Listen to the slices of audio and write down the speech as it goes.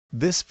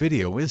This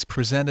video is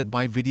presented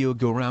by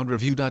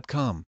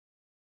VideoGoRoundReview.com.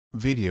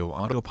 Video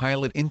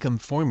Autopilot Income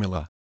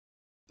Formula.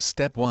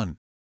 Step 1.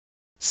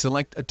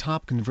 Select a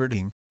top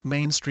converting,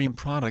 mainstream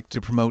product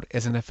to promote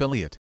as an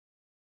affiliate.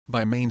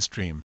 By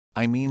mainstream,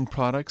 I mean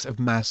products of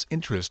mass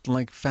interest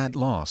like fat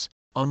loss,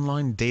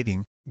 online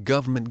dating,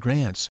 government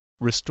grants,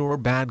 restore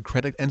bad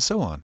credit and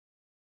so on.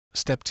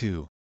 Step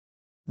 2.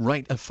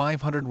 Write a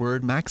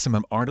 500-word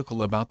maximum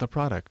article about the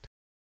product.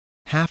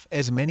 Half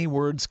as many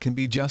words can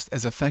be just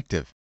as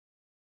effective.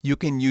 You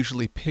can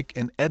usually pick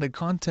and edit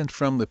content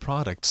from the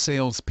product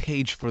sales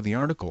page for the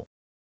article.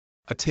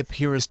 A tip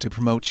here is to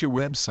promote your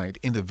website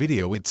in the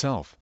video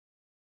itself.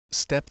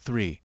 Step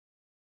 3.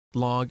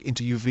 Log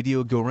into your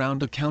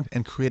VideoGoRound account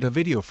and create a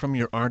video from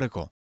your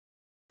article.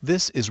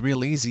 This is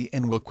real easy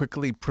and will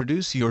quickly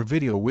produce your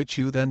video which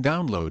you then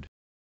download.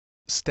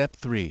 Step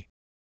 3.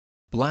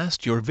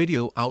 Blast your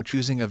video out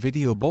using a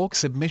video bulk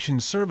submission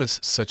service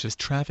such as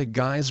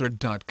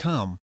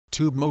TrafficGeyser.com,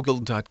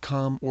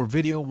 TubeMogul.com or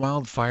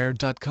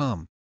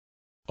VideoWildfire.com.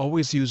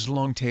 Always use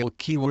long-tail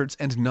keywords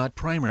and not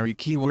primary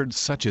keywords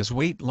such as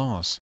weight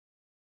loss.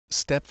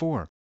 Step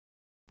 4.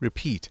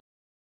 Repeat.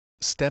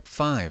 Step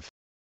 5.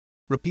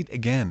 Repeat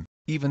again,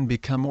 even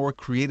become more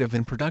creative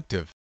and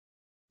productive.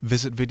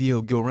 Visit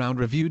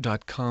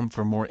VideoGoRoundReview.com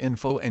for more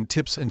info and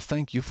tips, and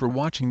thank you for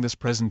watching this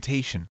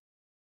presentation.